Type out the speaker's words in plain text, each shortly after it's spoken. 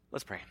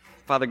Let's pray.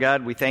 Father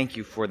God, we thank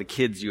you for the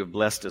kids you have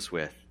blessed us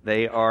with.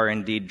 They are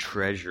indeed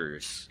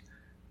treasures.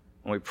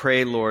 And we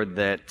pray, Lord,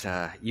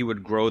 that you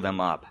would grow them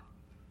up,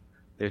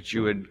 that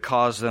you would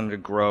cause them to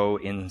grow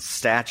in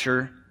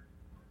stature,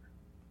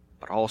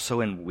 but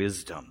also in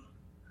wisdom,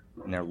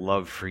 in their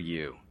love for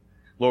you.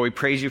 Lord, we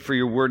praise you for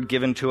your word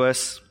given to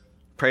us.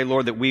 Pray,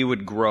 Lord, that we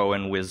would grow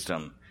in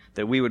wisdom,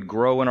 that we would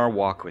grow in our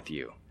walk with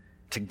you,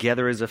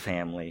 together as a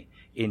family,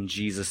 in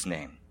Jesus'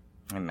 name.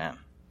 Amen.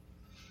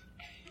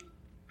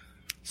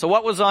 So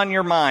what was on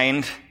your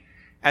mind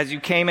as you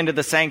came into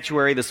the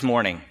sanctuary this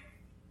morning?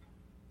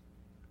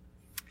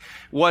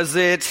 Was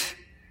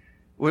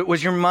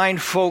your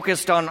mind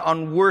focused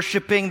on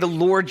worshiping the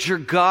Lord your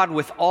God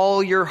with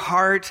all your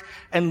heart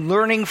and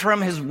learning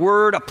from his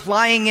word,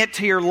 applying it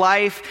to your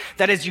life,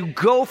 that as you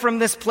go from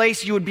this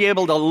place, you would be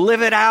able to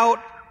live it out?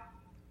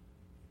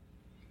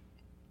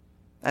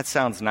 That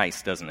sounds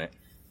nice, doesn't it?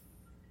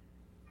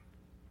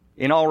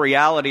 In all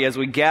reality, as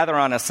we gather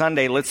on a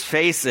Sunday, let's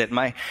face it,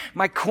 my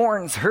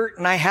corns hurt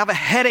and I have a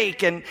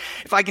headache, and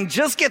if I can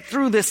just get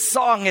through this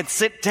song and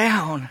sit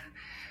down.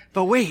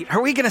 But wait,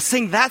 are we going to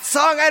sing that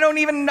song? I don't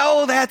even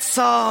know that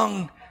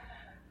song.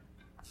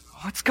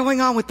 What's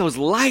going on with those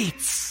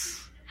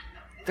lights?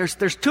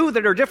 There's two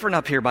that are different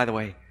up here, by the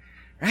way,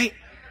 right?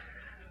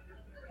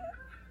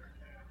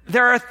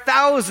 There are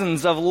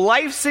thousands of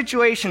life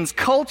situations,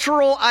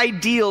 cultural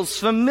ideals,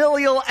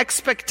 familial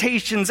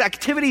expectations,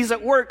 activities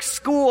at work,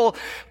 school,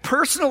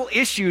 personal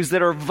issues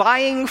that are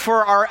vying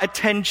for our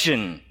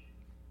attention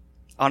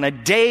on a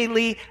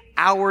daily,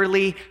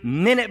 hourly,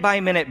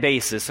 minute-by-minute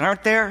basis,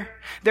 aren't there?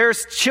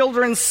 There's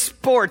children's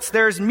sports,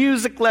 there's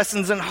music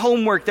lessons and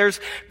homework,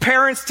 there's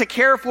parents to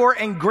care for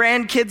and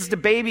grandkids to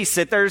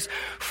babysit, there's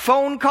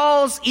phone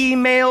calls,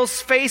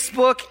 emails,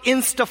 Facebook,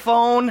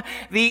 Instaphone.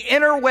 The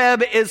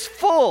interweb is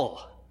full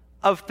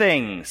of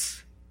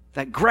things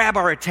that grab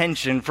our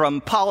attention, from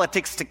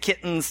politics to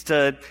kittens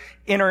to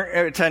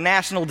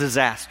national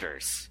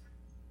disasters.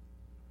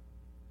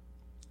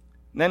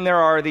 Then there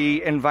are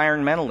the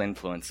environmental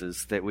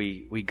influences that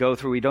we go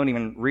through. We don't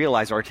even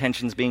realize our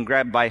attention's being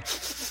grabbed by,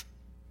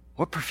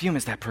 what perfume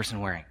is that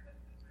person wearing?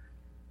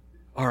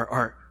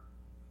 Or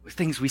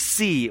things we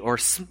see, or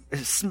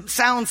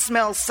sound,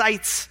 smells,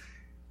 sights,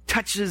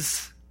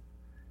 touches,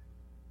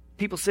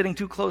 people sitting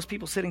too close,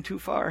 people sitting too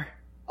far,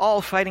 all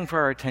fighting for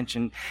our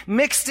attention.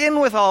 Mixed in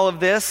with all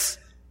of this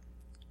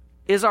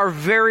is our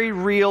very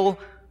real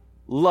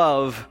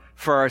love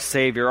for our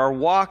Savior, our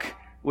walk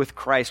with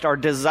Christ, our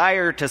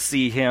desire to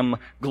see him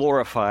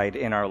glorified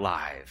in our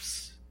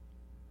lives.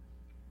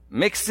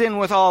 Mixed in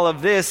with all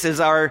of this is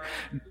our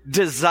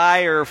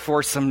desire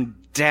for some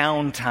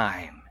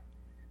downtime,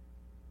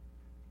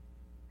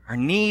 our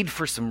need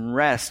for some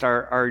rest,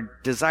 our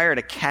desire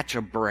to catch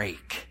a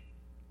break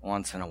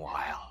once in a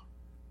while.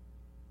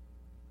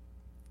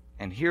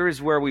 And here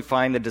is where we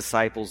find the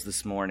disciples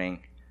this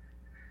morning.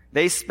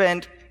 They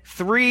spent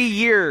 3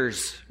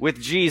 years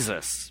with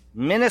Jesus,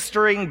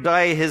 ministering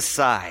by his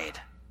side.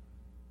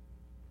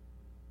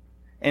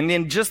 And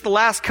in just the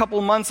last couple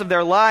months of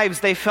their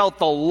lives, they felt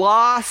the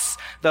loss,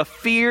 the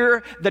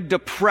fear, the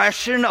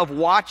depression of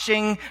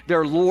watching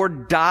their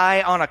Lord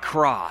die on a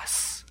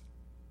cross.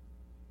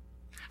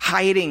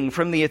 Hiding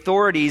from the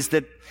authorities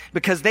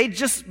because they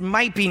just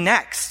might be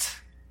next.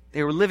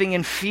 They were living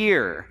in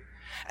fear.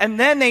 And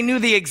then they knew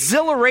the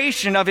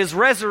exhilaration of his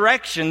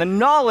resurrection, the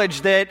knowledge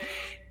that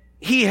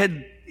he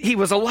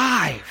was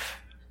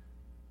alive.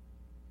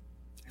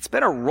 It's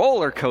been a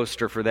roller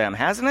coaster for them,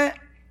 hasn't it?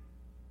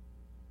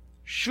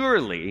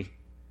 Surely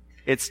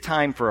it's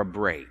time for a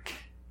break.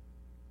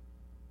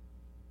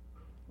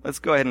 Let's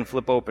go ahead and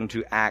flip open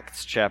to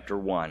Acts chapter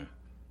 1.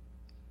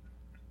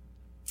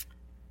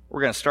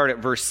 We're going to start at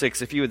verse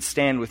 6. If you would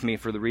stand with me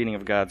for the reading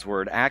of God's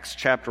word. Acts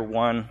chapter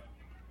 1,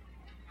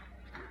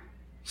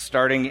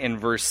 starting in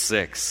verse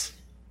 6.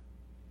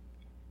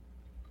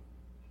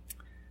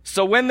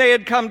 So when they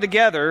had come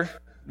together,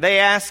 they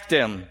asked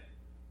him,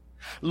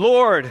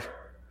 "Lord,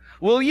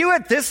 will you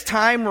at this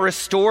time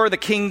restore the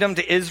kingdom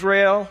to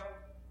Israel?"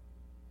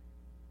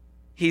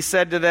 He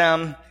said to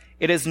them,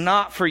 "It is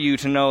not for you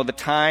to know the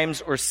times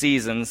or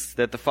seasons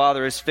that the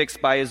Father has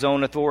fixed by his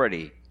own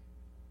authority.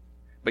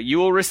 But you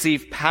will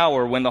receive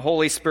power when the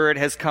Holy Spirit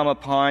has come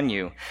upon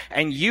you,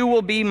 and you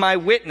will be my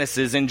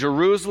witnesses in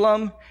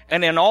Jerusalem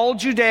and in all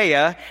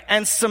Judea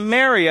and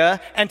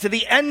Samaria and to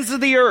the ends of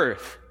the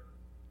earth."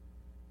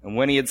 And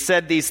when he had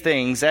said these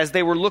things, as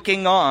they were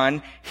looking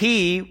on,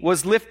 he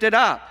was lifted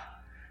up,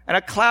 and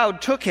a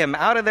cloud took him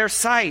out of their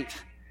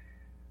sight.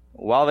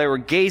 While they were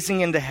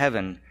gazing into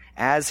heaven,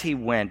 as he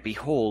went,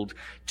 behold,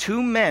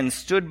 2 men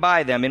stood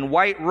by them in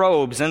white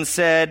robes and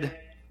said,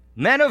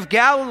 "Men of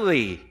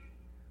Galilee,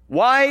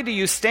 why do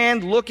you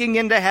stand looking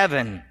into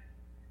heaven?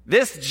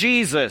 This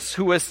Jesus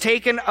who was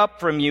taken up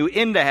from you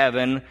into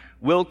heaven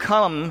will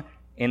come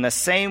in the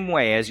same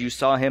way as you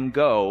saw him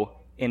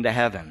go into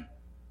heaven."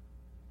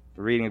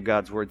 The reading of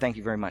God's word. Thank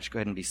you very much. Go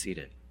ahead and be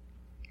seated.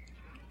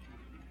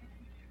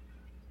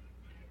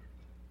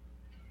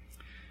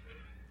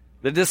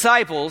 The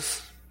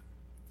disciples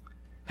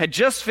had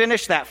just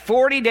finished that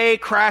 40-day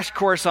crash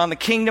course on the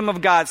kingdom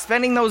of God,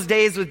 spending those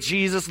days with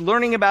Jesus,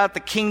 learning about the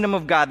kingdom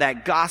of God,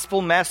 that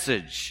gospel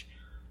message.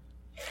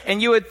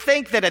 And you would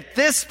think that at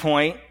this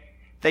point,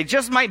 they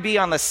just might be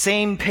on the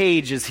same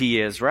page as he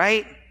is,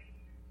 right?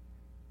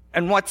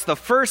 And what's the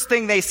first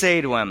thing they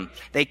say to him?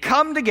 They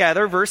come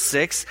together, verse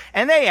 6,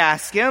 and they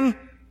ask him,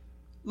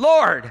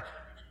 Lord,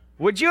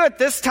 would you at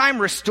this time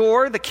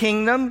restore the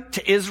kingdom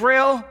to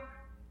Israel?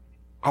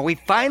 Are we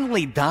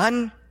finally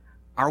done?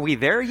 Are we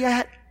there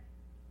yet?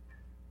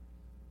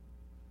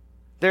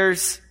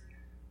 There's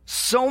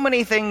so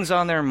many things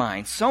on their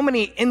minds, so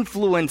many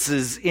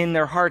influences in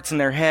their hearts and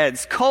their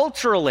heads.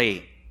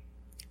 Culturally,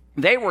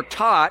 they were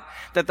taught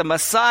that the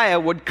Messiah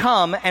would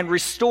come and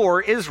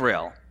restore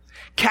Israel,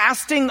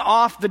 casting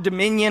off the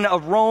dominion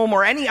of Rome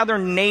or any other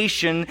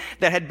nation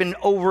that had been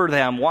over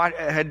them,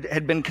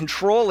 had been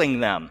controlling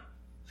them.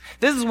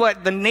 This is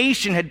what the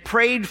nation had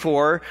prayed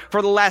for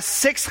the last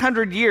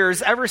 600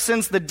 years, ever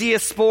since the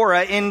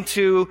diaspora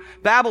into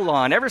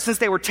Babylon, ever since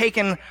they were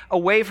taken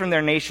away from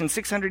their nation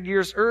 600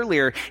 years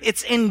earlier.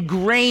 It's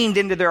ingrained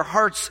into their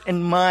hearts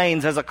and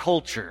minds as a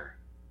culture.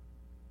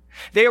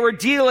 They were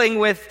dealing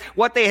with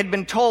what they had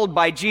been told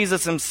by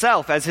Jesus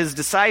himself as his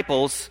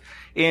disciples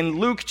in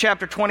Luke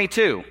chapter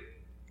 22.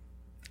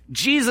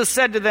 Jesus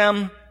said to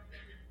them,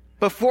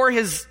 before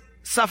his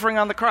suffering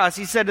on the cross,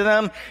 he said to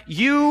them,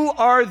 you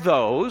are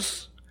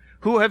those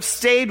who have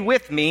stayed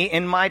with me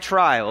in my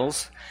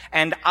trials,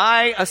 and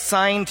I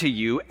assign to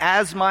you,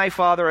 as my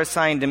Father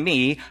assigned to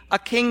me, a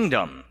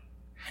kingdom,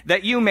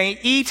 that you may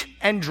eat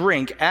and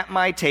drink at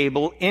my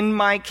table in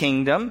my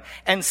kingdom,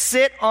 and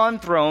sit on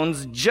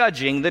thrones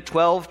judging the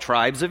 12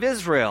 tribes of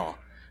Israel.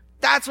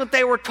 That's what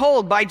they were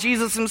told by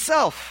Jesus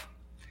himself.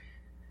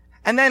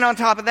 And then on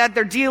top of that,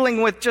 they're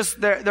dealing with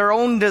just their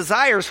own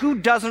desires. Who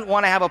doesn't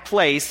want to have a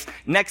place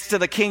next to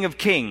the King of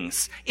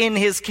Kings in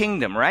his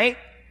kingdom, right?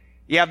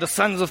 You have the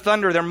sons of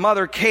thunder. Their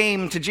mother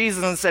came to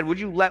Jesus and said,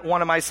 would you let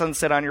one of my sons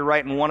sit on your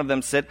right and one of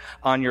them sit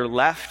on your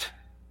left?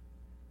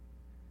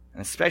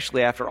 And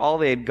especially after all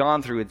they had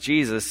gone through with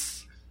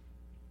Jesus,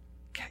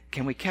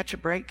 can we catch a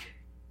break?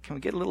 Can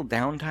we get a little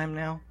downtime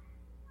now?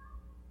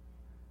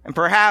 And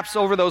perhaps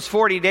over those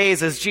 40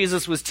 days as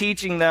Jesus was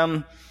teaching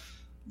them,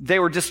 they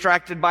were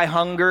distracted by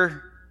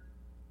hunger.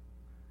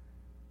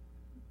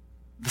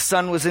 The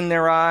sun was in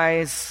their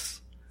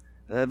eyes.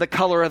 The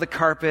color of the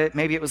carpet.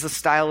 Maybe it was the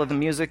style of the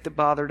music that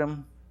bothered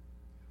them.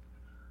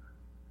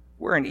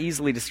 We're an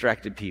easily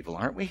distracted people,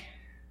 aren't we?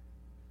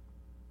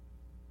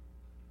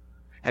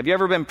 Have you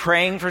ever been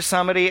praying for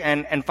somebody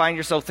and find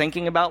yourself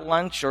thinking about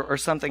lunch or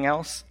something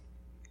else?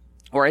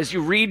 Or as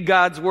you read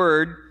God's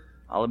word,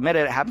 I'll admit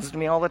it happens to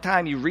me all the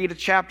time. You read a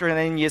chapter and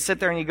then you sit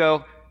there and you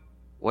go,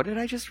 what did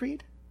I just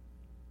read?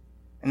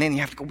 And then you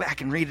have to go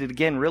back and read it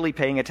again, really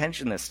paying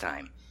attention this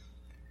time.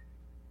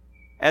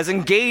 As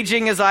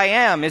engaging as I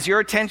am, is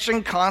your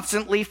attention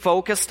constantly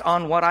focused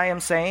on what I am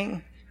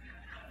saying?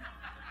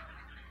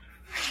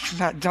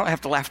 Don't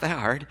have to laugh that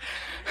hard.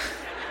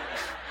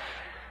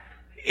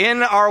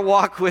 In our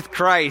walk with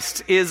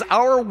Christ, is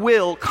our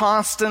will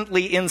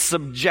constantly in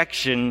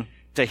subjection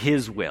to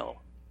his will?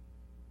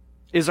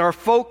 Is our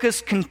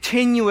focus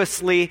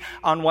continuously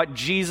on what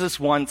Jesus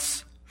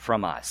wants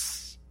from us?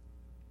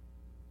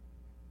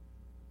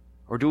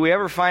 Or do we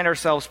ever find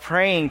ourselves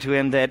praying to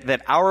him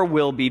that our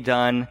will be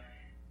done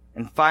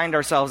and find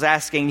ourselves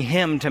asking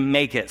him to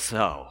make it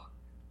so?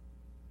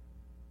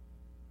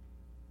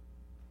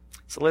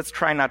 So let's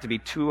try not to be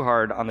too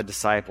hard on the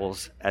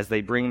disciples as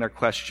they bring their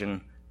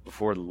question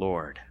before the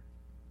Lord.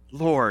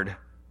 Lord,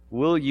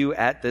 will you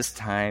at this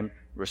time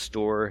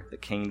restore the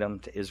kingdom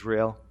to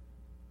Israel?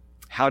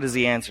 How does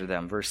he answer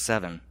them? Verse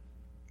 7.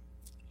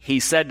 He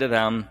said to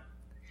them,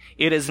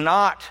 it is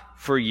not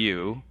for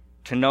you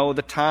to know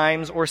the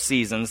times or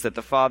seasons that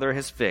the Father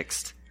has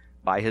fixed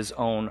by his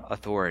own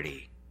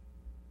authority.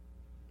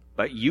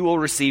 But you will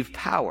receive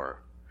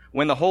power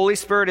when the Holy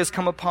Spirit has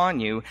come upon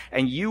you,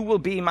 and you will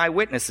be my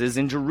witnesses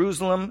in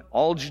Jerusalem,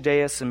 all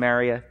Judea,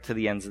 Samaria, to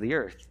the ends of the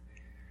earth.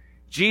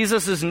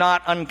 Jesus is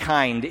not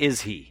unkind,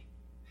 is he?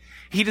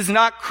 He does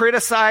not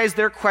criticize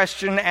their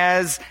question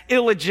as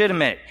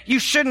illegitimate. You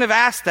shouldn't have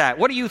asked that.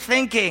 What are you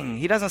thinking?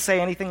 He doesn't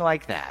say anything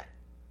like that.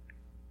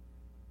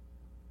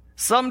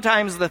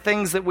 Sometimes the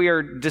things that we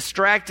are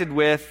distracted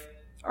with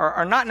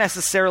are not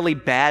necessarily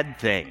bad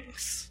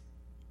things.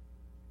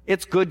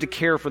 It's good to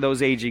care for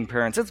those aging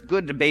parents. It's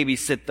good to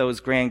babysit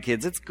those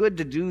grandkids. It's good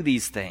to do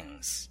these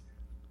things.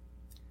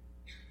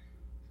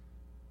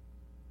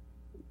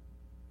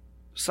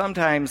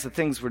 Sometimes the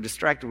things we're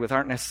distracted with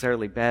aren't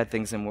necessarily bad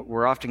things, and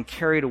we're often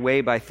carried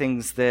away by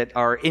things that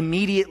are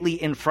immediately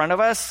in front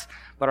of us,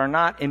 but are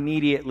not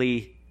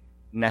immediately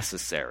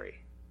necessary.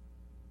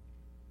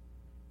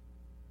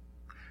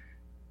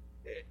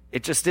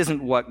 It just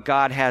isn't what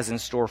God has in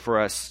store for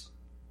us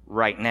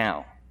right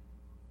now.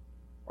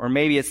 Or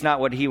maybe it's not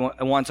what he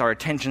wants our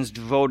attentions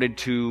devoted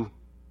to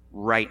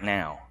right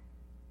now.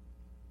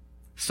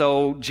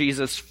 So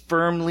Jesus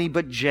firmly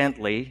but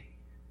gently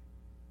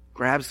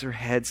grabs their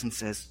heads and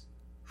says,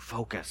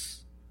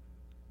 focus.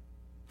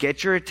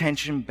 get your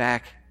attention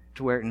back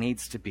to where it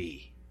needs to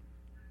be.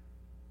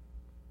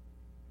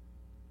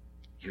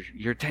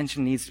 Your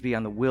attention needs to be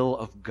on the will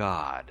of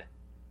God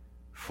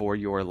for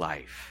your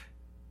life.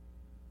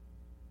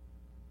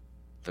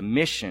 The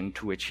mission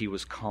to which he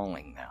was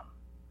calling them.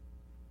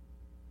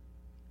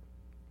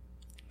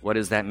 What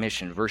is that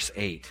mission? Verse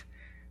 8.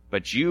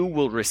 But you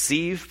will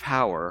receive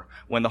power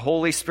when the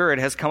Holy Spirit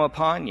has come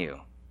upon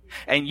you.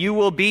 And you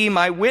will be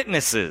my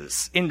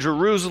witnesses in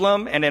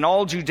Jerusalem and in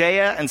all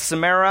Judea and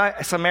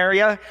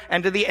Samaria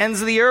and to the ends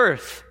of the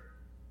earth.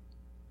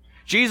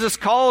 Jesus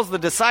calls the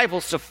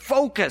disciples to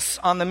focus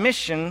on the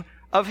mission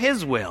of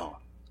his will.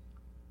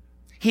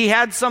 He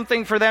had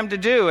something for them to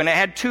do, and it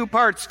had two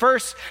parts.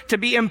 First, to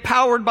be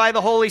empowered by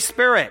the Holy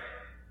Spirit.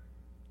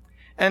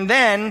 And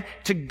then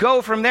to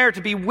go from there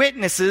to be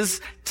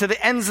witnesses to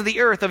the ends of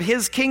the earth of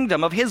his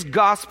kingdom, of his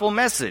gospel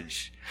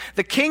message.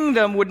 The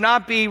kingdom would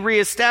not be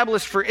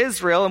reestablished for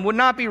Israel and would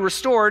not be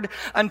restored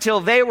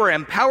until they were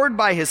empowered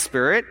by his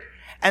Spirit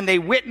and they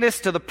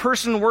witnessed to the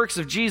person and works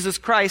of Jesus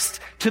Christ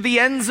to the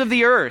ends of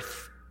the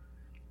earth.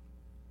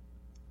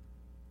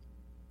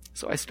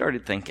 So I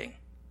started thinking,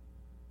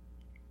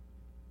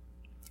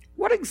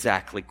 what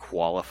exactly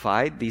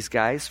qualified these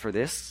guys for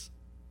this?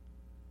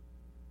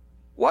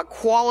 What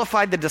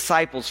qualified the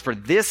disciples for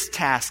this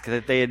task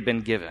that they had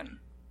been given?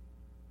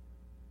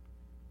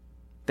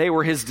 They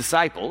were his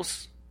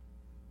disciples.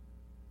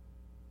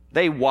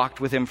 They walked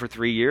with him for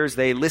 3 years.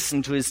 They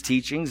listened to his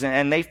teachings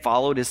and they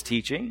followed his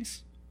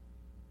teachings.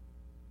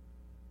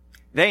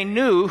 They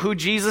knew who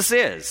Jesus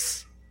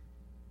is.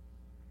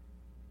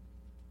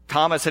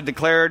 Thomas had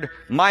declared,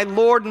 "My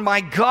Lord and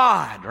my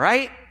God,"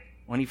 right?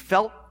 When he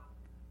felt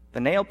the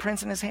nail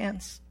prints in his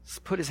hands,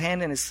 put his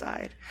hand in his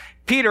side.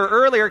 Peter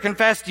earlier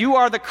confessed, "You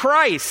are the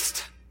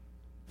Christ,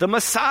 the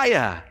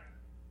Messiah."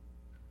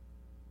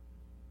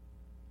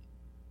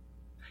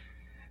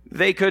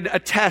 They could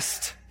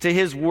attest to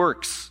his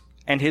works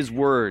and his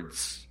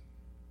words.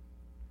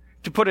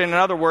 To put it in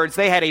other words,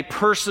 they had a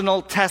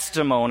personal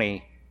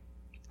testimony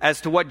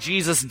as to what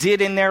Jesus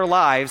did in their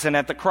lives and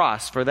at the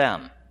cross for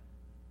them.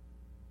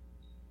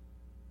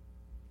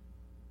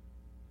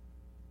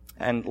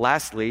 And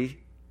lastly,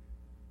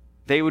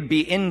 they would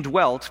be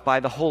indwelt by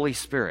the Holy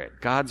Spirit,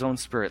 God's own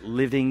Spirit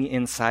living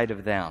inside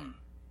of them.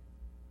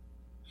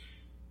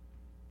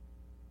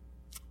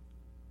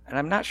 And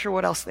I'm not sure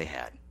what else they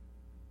had.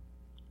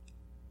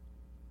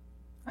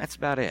 That's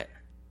about it.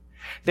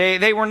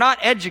 They were not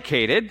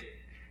educated.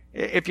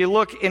 If you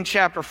look in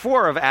chapter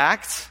 4 of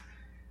Acts,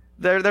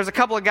 there's a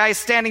couple of guys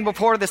standing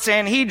before the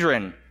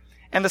Sanhedrin.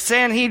 And the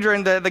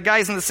Sanhedrin, the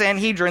guys in the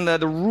Sanhedrin,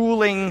 the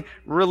ruling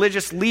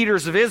religious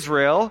leaders of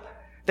Israel,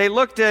 they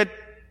looked at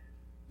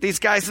these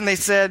guys and they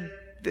said,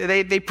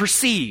 they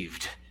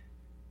perceived,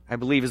 I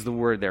believe is the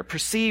word there,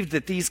 perceived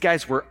that these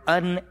guys were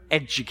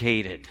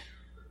uneducated.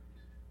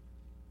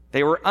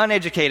 They were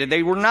uneducated.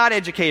 They were not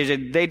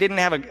educated. They didn't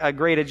have a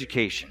great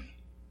education.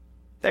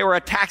 They were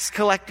a tax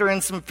collector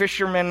and some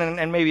fishermen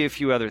and maybe a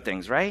few other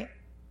things, right?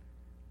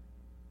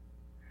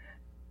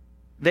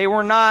 They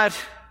were not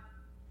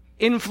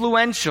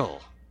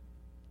influential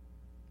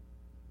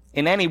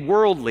in any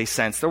worldly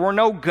sense. There were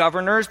no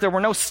governors, there were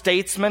no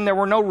statesmen, there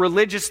were no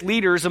religious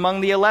leaders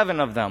among the 11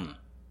 of them.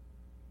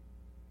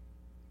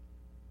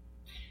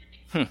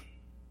 All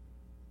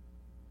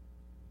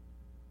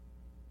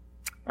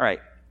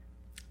right,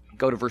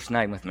 go to verse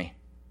 9 with me.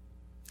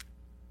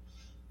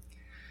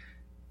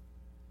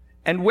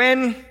 And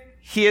when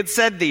he had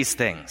said these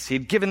things, he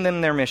had given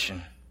them their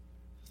mission.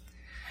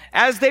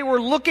 As they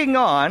were looking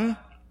on,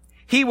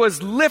 he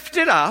was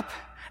lifted up,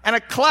 and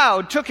a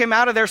cloud took him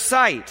out of their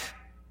sight.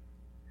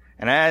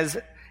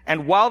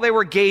 And while they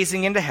were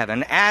gazing into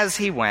heaven, as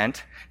he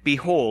went,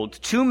 behold,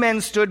 2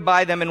 men stood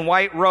by them in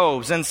white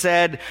robes and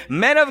said,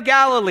 "Men of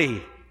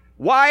Galilee,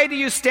 why do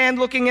you stand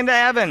looking into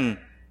heaven?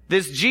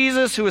 This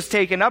Jesus who was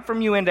taken up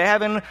from you into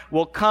heaven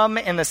will come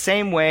in the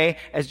same way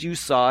as you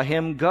saw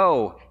him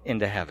go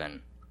into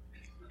heaven."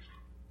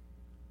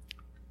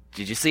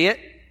 Did you see it?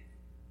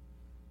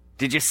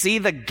 Did you see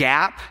the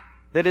gap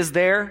that is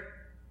there?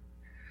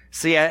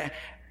 See, at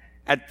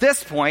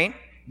this point,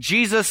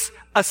 Jesus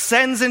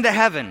ascends into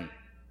heaven.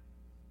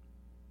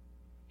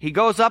 He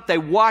goes up, they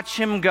watch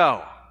him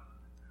go.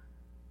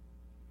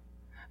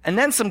 And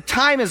then some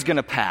time is going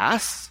to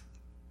pass.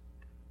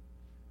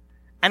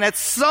 And at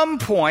some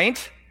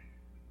point,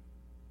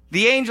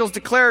 the angels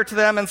declare to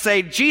them and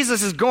say,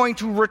 Jesus is going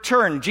to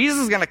return. Jesus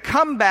is going to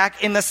come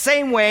back in the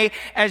same way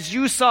as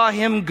you saw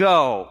him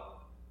go.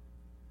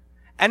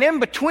 And in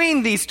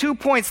between these 2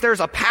 points, there's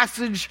a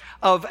passage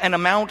of an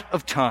amount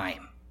of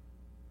time.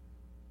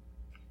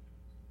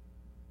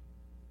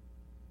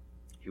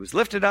 He was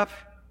lifted up,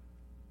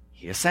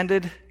 he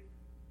ascended,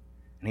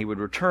 and he would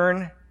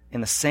return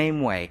in the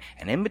same way.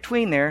 And in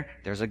between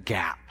there's a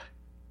gap.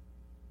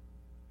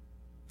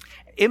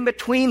 In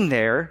between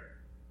there,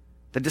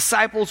 the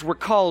disciples were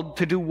called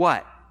to do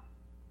what?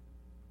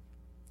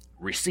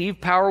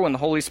 Receive power when the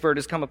Holy Spirit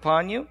has come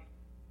upon you.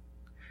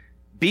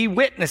 Be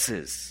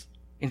witnesses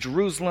in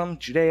Jerusalem,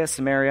 Judea,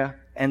 Samaria,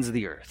 ends of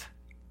the earth.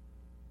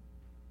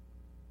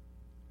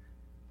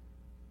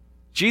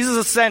 Jesus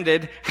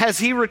ascended. Has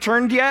he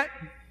returned yet?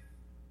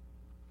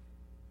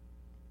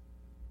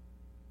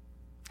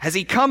 Has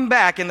he come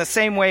back in the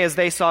same way as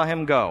they saw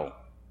him go?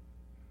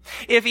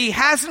 If he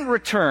hasn't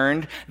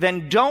returned,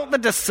 then don't the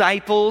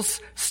disciples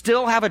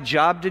still have a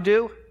job to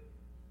do?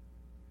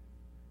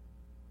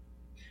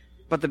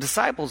 But the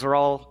disciples are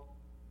all,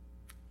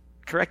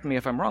 correct me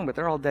if I'm wrong, but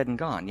they're all dead and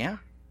gone, yeah?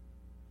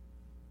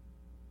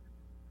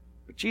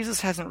 But Jesus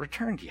hasn't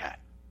returned yet.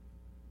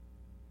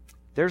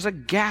 There's a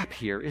gap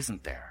here,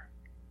 isn't there?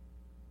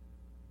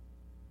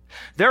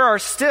 There are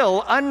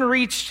still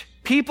unreached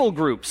people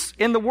groups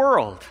in the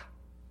world.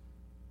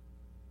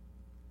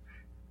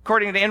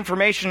 According to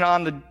information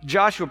on the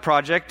Joshua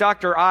Project,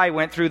 Dr. I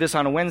went through this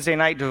on a Wednesday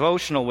night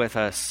devotional with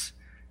us.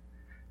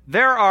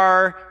 There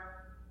are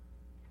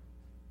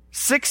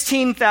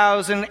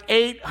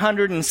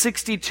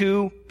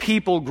 16,862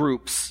 people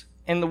groups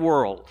in the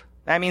world.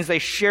 That means they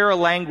share a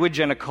language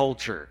and a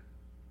culture.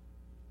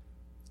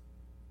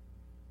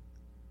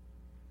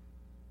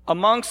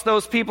 Amongst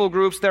those people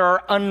groups, there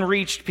are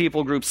unreached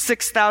people groups.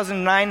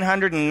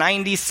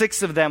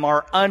 6,996 of them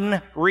are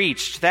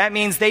unreached. That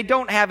means they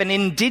don't have an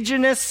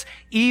indigenous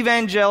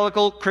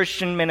evangelical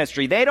Christian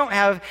ministry. They don't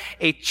have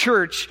a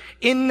church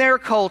in their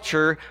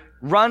culture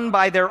run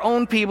by their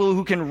own people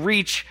who can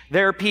reach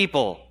their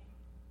people.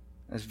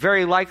 There's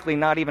very likely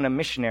not even a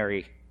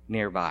missionary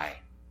nearby.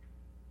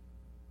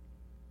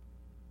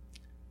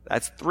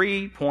 That's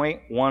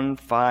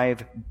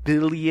 3.15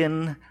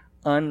 billion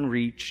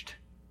unreached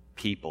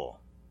people.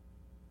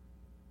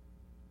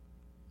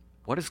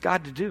 What is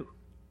God to do?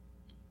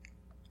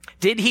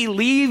 Did he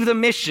leave the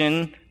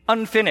mission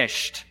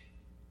unfinished?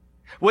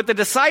 With the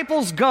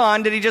disciples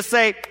gone, did he just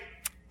say,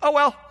 oh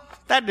well,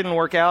 that didn't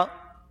work out?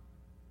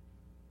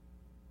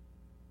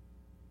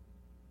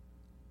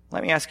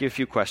 Let me ask you a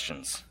few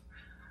questions.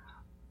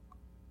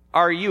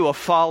 Are you a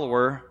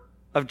follower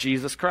of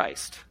Jesus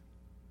Christ?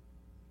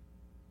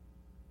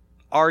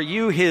 Are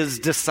you his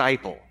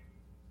disciple?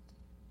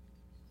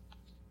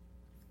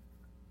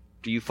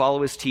 Do you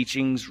follow his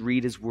teachings,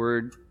 read his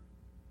word?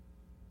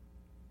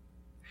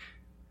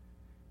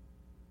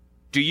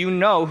 Do you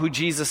know who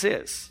Jesus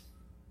is?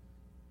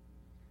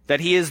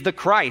 That he is the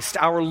Christ,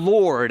 our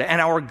Lord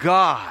and our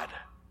God,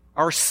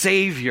 our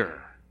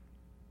Savior.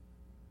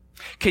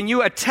 Can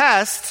you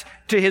attest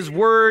to his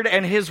word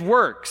and his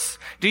works?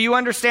 Do you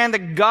understand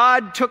that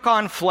God took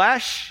on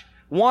flesh,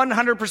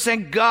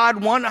 100% God,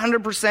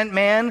 100%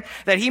 man,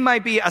 that he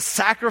might be a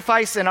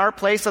sacrifice in our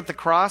place at the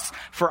cross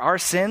for our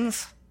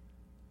sins?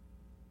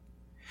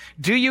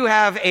 Do you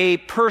have a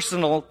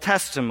personal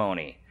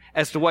testimony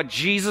as to what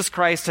Jesus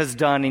Christ has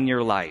done in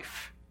your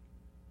life?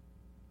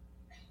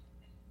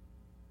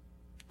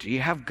 Do you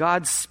have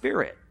God's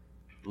Spirit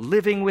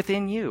living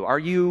within you? Are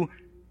you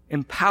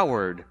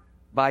empowered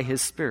by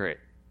his Spirit?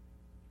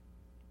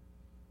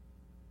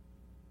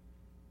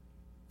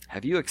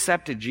 Have you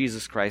accepted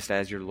Jesus Christ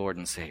as your Lord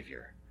and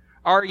Savior?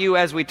 Are you,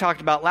 as we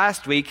talked about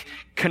last week,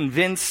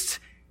 convinced,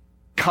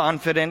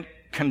 confident,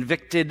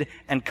 convicted,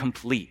 and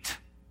complete?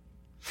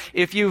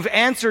 If you've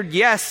answered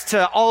yes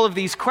to all of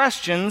these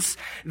questions,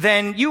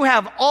 then you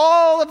have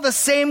all of the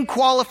same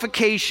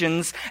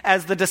qualifications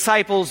as the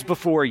disciples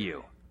before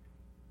you.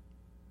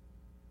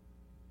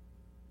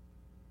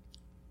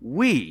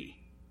 We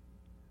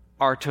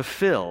are to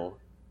fill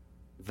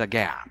the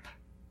gap.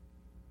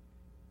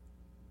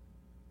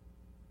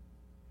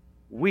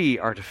 We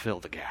are to fill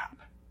the gap.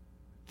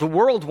 The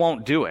world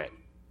won't do it.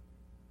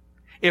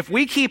 If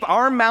we keep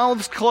our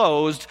mouths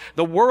closed,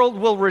 the world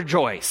will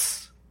rejoice.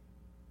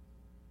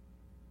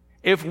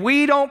 If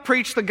we don't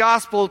preach the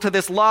gospel to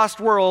this lost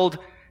world,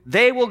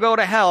 they will go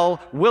to hell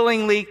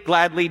willingly,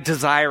 gladly,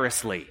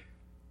 desirously.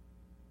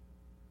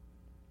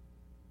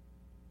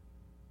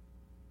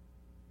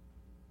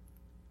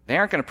 They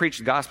aren't going to preach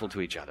the gospel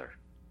to each other.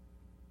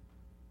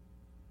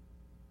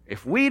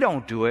 If we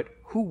don't do it,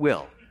 who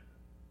will?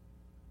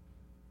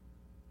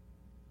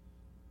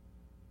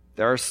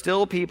 There are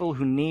still people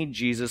who need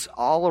Jesus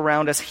all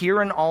around us here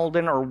in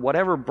Alden or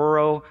whatever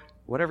borough,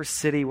 whatever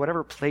city,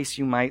 whatever place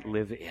you might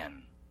live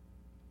in.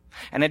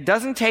 And it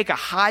doesn't take a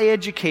high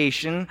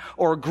education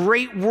or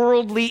great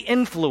worldly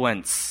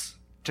influence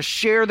to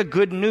share the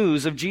good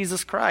news of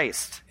Jesus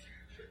Christ.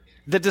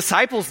 The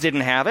disciples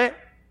didn't have it.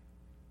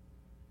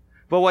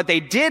 But what they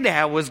did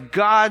have was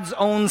God's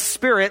own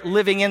Spirit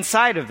living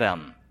inside of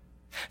them.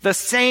 The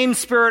same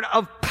Spirit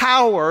of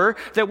power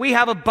that we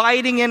have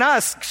abiding in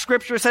us.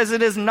 Scripture says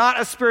it is not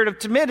a spirit of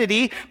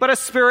timidity, but a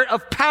spirit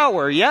of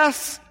power,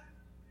 yes?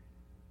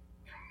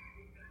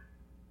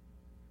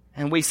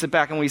 And we sit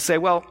back and we say,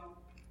 well,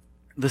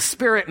 the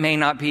Spirit may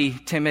not be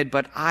timid,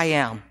 but I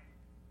am.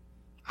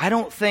 I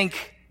don't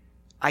think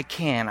I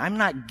can. I'm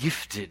not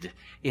gifted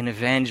in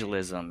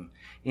evangelism.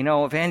 You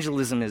know,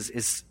 evangelism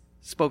is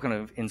spoken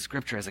of in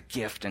Scripture as a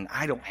gift, and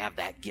I don't have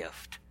that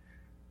gift.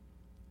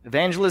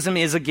 Evangelism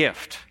is a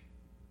gift.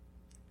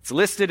 It's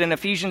listed in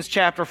Ephesians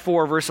chapter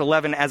 4, verse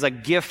 11, as a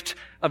gift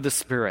of the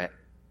Spirit.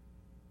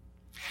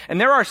 And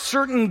there are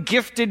certain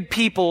gifted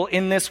people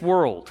in this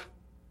world.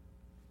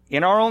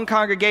 in our own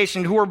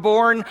congregation who were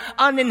born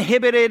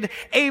uninhibited,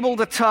 able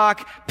to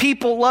talk,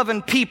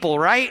 people-loving people,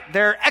 right?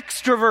 They're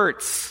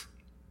extroverts.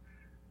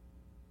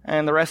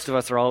 And the rest of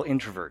us are all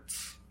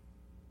introverts.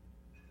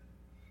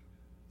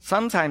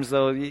 Sometimes,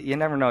 though, you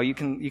never know. You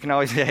can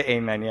always say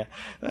amen,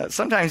 yeah.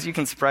 Sometimes you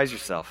can surprise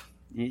yourself.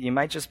 You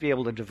might just be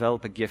able to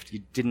develop a gift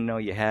you didn't know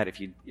you had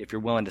if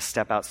you're willing to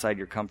step outside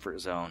your comfort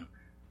zone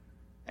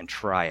and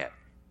try it.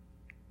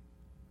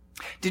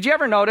 Did you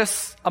ever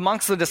notice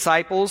amongst the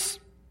disciples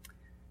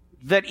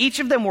that each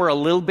of them were a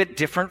little bit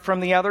different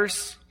from the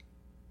others?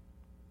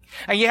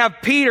 And you have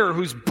Peter,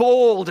 who's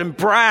bold and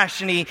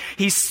brash, and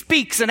he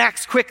speaks and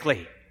acts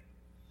quickly.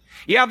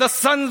 You have the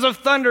sons of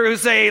thunder who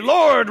say,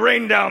 Lord,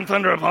 rain down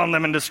thunder upon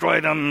them and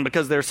destroy them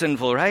because they're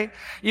sinful, right?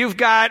 You've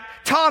got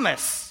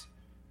Thomas.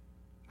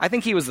 I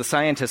think he was the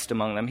scientist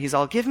among them. He's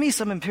all, give me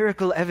some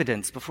empirical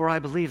evidence before I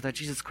believe that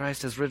Jesus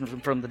Christ has risen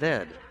from the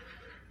dead.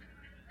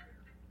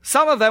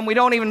 Some of them we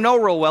don't even know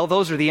real well.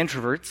 Those are the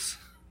introverts.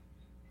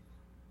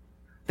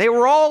 They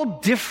were all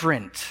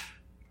different.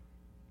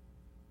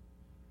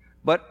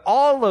 But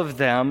all of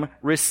them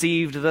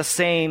received the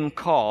same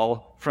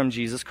call from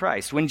Jesus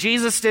Christ. When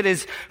Jesus did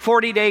his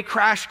 40-day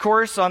crash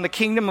course on the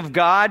kingdom of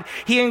God,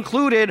 he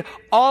included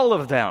all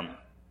of them.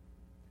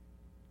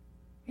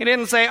 He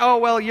didn't say, oh,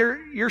 well,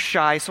 you're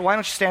shy, so why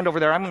don't you stand over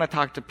there? I'm going to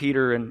talk to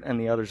Peter and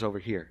the others over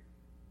here.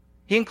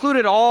 He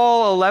included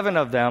all 11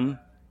 of them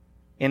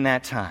in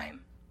that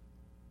time.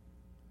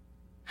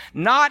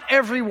 Not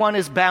everyone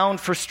is bound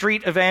for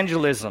street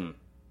evangelism,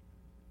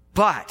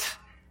 but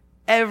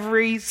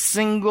every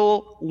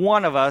single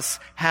one of us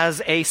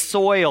has a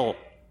soil.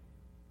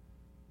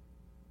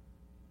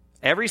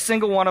 Every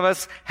single one of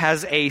us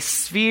has a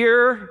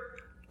sphere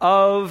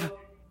of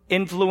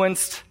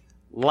influenced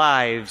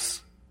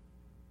lives.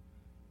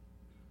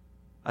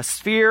 A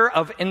sphere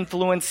of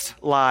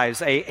influenced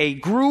lives. A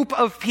group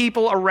of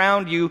people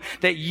around you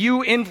that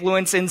you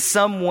influence in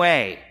some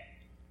way.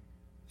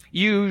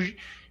 You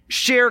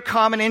share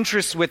common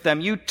interests with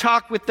them. You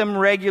talk with them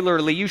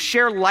regularly. You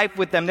share life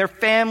with them. They're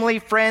family,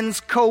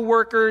 friends,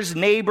 co-workers,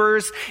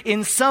 neighbors.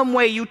 In some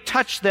way, you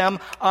touch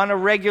them on a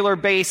regular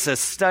basis.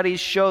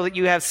 Studies show that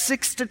you have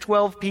 6 to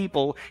 12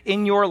 people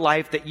in your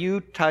life that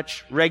you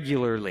touch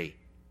regularly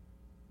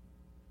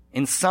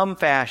in some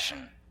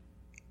fashion.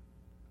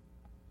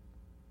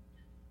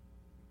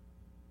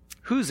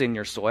 Who's in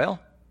your soil?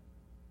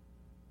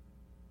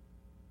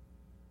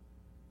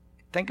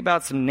 Think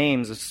about some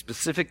names of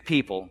specific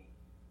people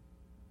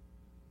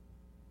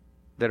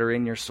that are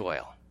in your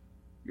soil,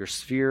 your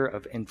sphere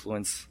of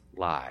influence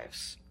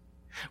lives.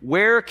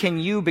 Where can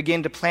you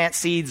begin to plant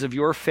seeds of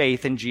your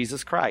faith in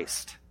Jesus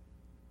Christ?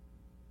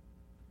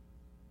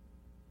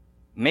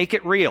 Make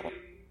it real.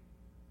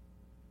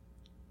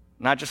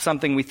 Not just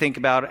something we think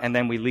about and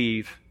then we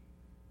leave.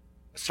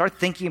 Start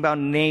thinking about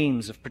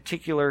names of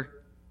particular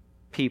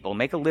people.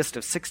 Make a list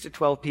of 6 to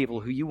 12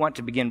 people who you want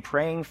to begin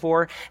praying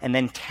for and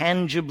then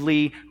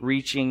tangibly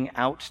reaching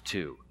out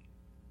to.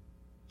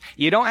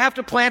 You don't have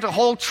to plant a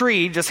whole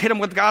tree, just hit them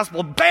with the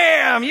gospel,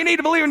 bam! You need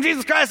to believe in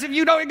Jesus Christ, if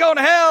you don't, you're going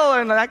to hell,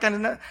 and that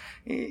kind of...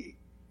 You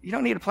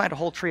don't need to plant a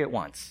whole tree at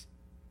once.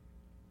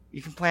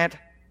 You can plant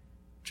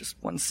just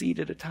one seed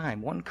at a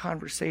time, one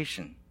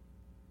conversation,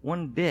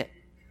 one bit.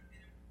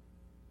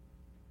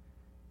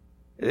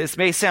 This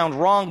may sound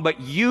wrong,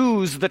 but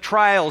use the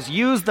trials,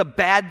 use the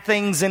bad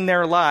things in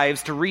their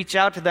lives to reach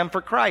out to them for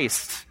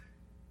Christ.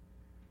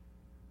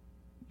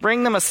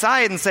 Bring them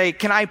aside and say,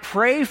 can I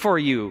pray for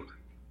you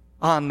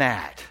on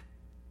that?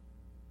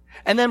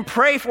 And then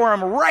pray for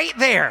them right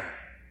there.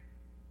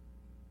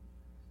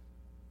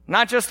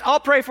 Not just, I'll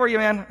pray for you,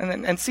 man,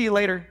 and see you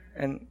later.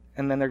 And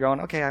then they're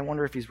going, okay, I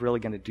wonder if he's really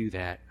going to do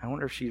that. I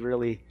wonder if she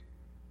really...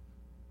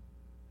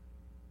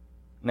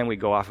 And then we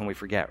go off and we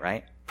forget,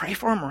 right? Pray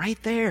for him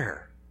right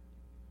there.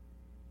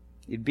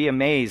 You'd be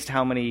amazed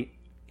how many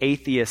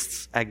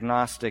atheists,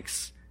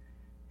 agnostics,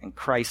 and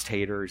Christ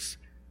haters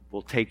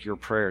will take your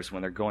prayers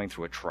when they're going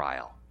through a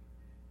trial.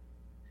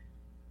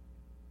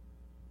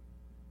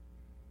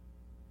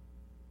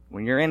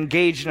 When you're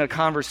engaged in a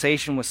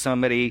conversation with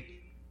somebody,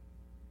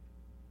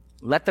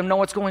 let them know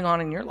what's going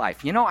on in your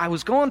life. You know, I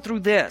was going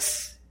through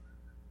this,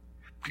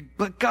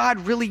 but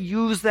God really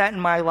used that in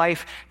my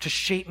life to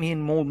shape me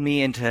and mold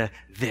me into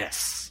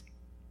this.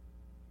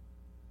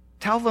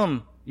 Tell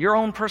them your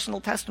own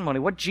personal testimony,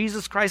 what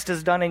Jesus Christ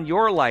has done in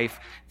your life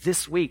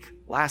this week,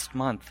 last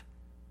month.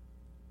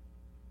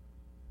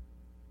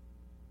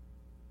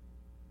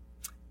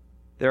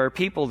 There are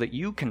people that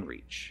you can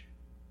reach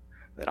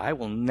that I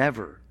will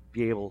never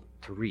be able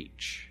to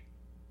reach.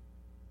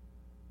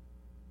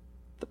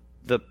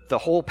 The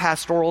whole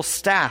pastoral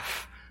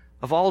staff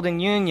of Alden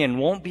Union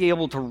won't be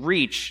able to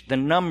reach the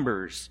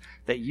numbers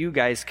that you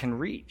guys can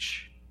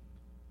reach,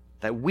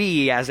 that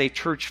we as a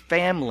church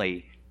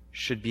family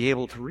should be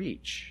able to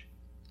reach.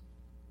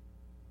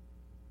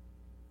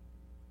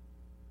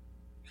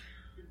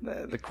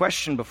 The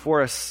question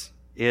before us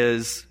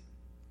is,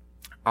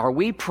 are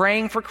we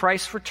praying for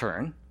Christ's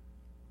return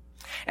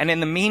and in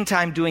the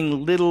meantime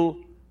doing little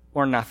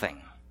or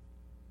nothing?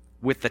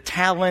 with the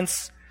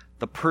talents,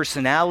 the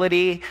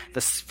personality,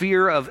 the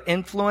sphere of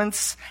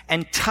influence,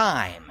 and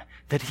time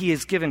that he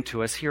has given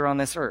to us here on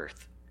this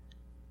earth?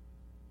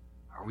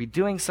 Are we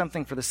doing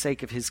something for the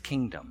sake of his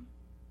kingdom?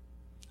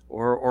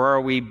 Or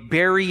are we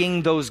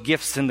burying those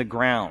gifts in the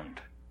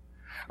ground?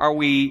 Are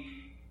we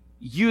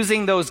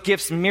using those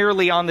gifts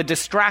merely on the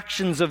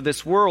distractions of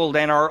this world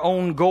and our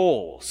own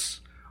goals?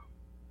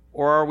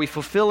 Or are we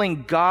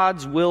fulfilling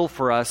God's will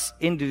for us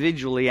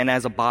individually and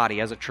as a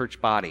body, as a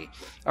church body?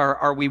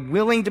 Are we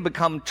willing to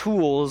become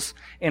tools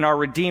in our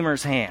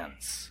Redeemer's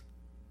hands?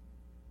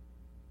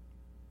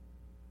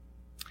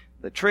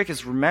 The trick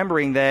is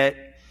remembering that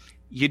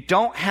you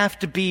don't have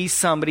to be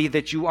somebody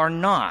that you are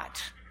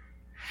not.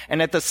 And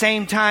at the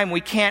same time,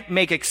 we can't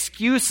make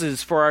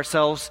excuses for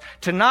ourselves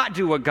to not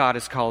do what God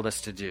has called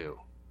us to do.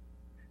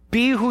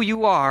 Be who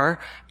you are.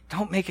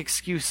 Don't make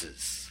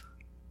excuses.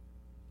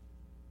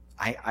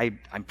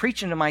 I'm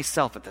preaching to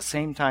myself at the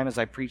same time as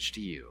I preach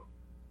to you.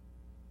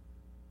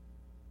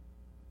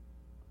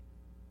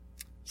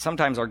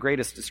 Sometimes our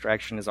greatest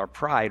distraction is our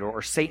pride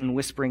or Satan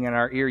whispering in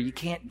our ear, you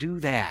can't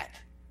do that.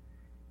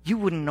 You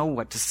wouldn't know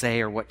what to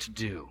say or what to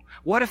do.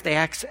 What if they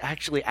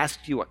actually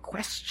asked you a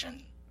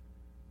question?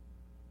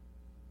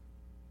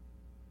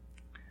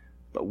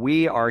 But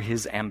we are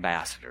his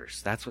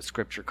ambassadors. That's what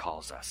Scripture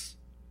calls us.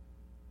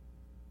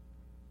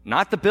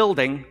 Not the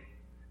building.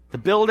 The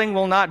building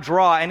will not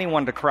draw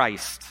anyone to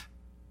Christ.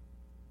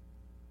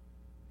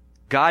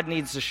 God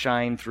needs to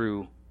shine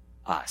through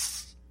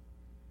us.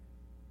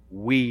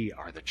 We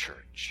are the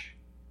church.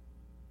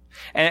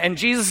 And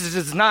Jesus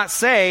does not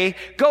say,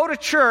 go to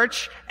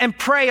church and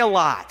pray a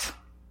lot.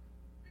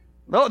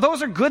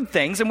 Those are good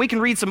things, and we can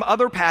read some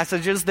other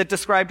passages that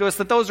describe to us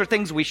that those are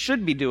things we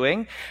should be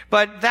doing,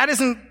 but that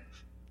isn't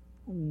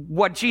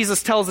what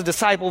Jesus tells the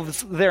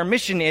disciples their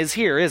mission is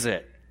here, is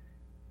it?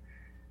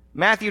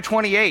 Matthew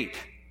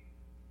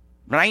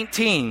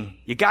 28:19,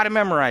 you got it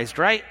memorized,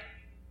 right?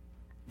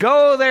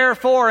 Go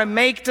therefore and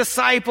make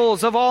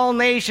disciples of all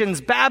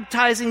nations,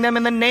 baptizing them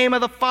in the name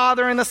of the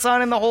Father and the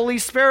Son and the Holy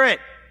Spirit,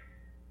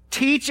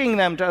 teaching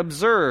them to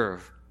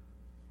observe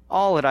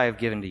all that I have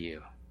given to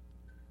you.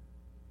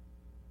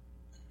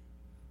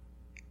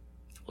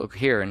 Look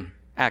here in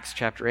Acts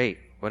chapter 8.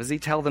 What does he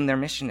tell them their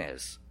mission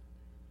is?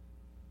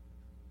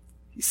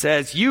 He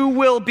says, you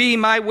will be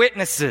my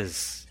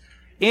witnesses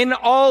in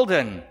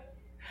Alden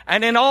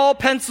and in all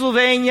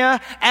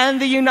Pennsylvania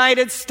and the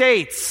United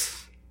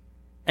States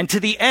and to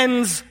the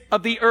ends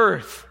of the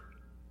earth.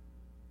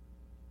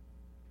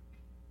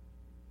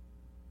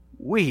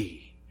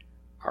 We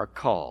are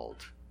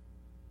called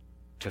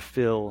to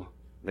fill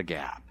the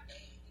gap,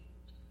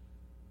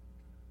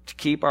 to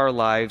keep our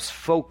lives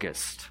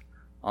focused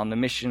on the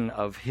mission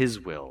of his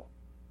will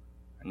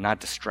and not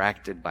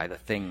distracted by the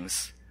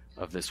things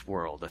of this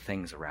world, the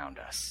things around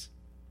us.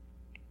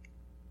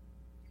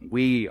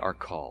 We are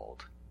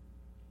called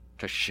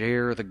to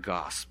share the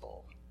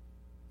gospel,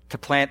 to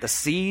plant the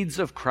seeds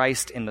of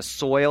Christ in the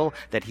soil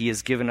that he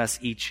has given us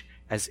each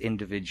as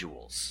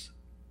individuals.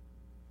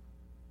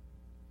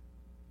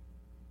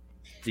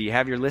 Do you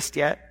have your list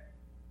yet?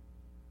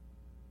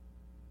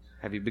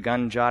 Have you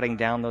begun jotting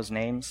down those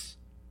names?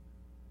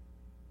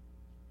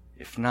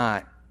 If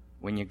not,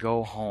 when you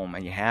go home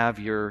and you have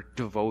your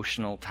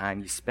devotional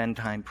time, you spend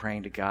time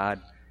praying to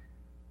God,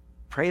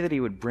 pray that he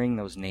would bring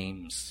those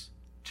names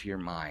to your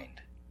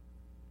mind,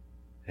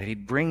 that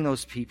he'd bring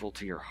those people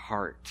to your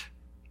heart,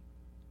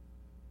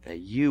 that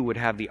you would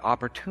have the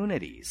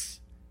opportunities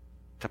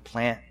to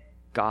plant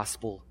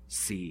gospel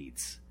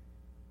seeds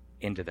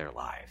into their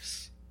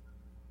lives.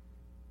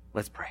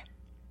 Let's pray.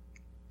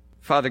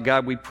 Father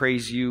God, we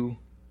praise you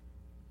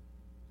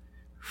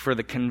for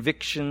the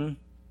conviction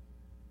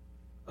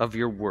of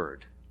your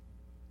word.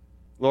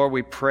 Lord,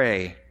 we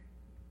pray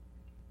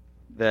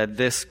that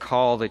this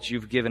call that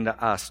you've given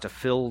to us to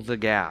fill the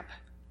gap,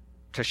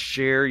 to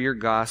share your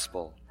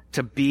gospel,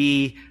 to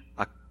be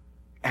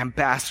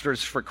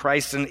ambassadors for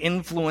Christ and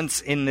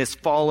influence in this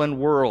fallen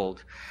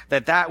world,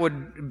 that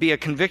would be a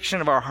conviction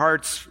of our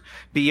hearts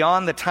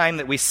beyond the time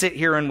that we sit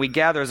here and we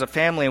gather as a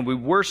family and we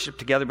worship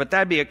together, but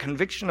that'd be a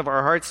conviction of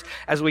our hearts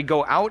as we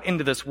go out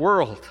into this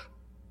world.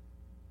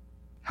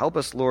 Help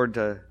us, Lord,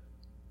 to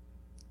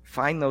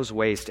find those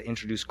ways to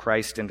introduce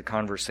Christ into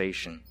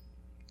conversation.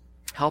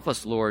 Help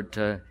us, Lord,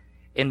 to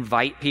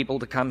invite people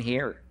to come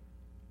here.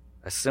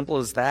 As simple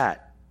as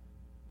that.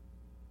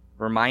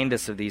 Remind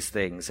us of these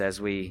things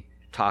as we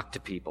talk to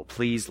people.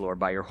 Please, Lord,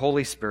 by your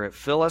Holy Spirit,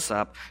 fill us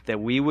up that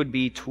we would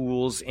be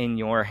tools in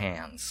your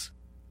hands.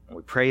 And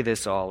we pray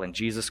this all in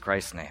Jesus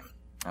Christ's name.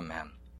 Amen.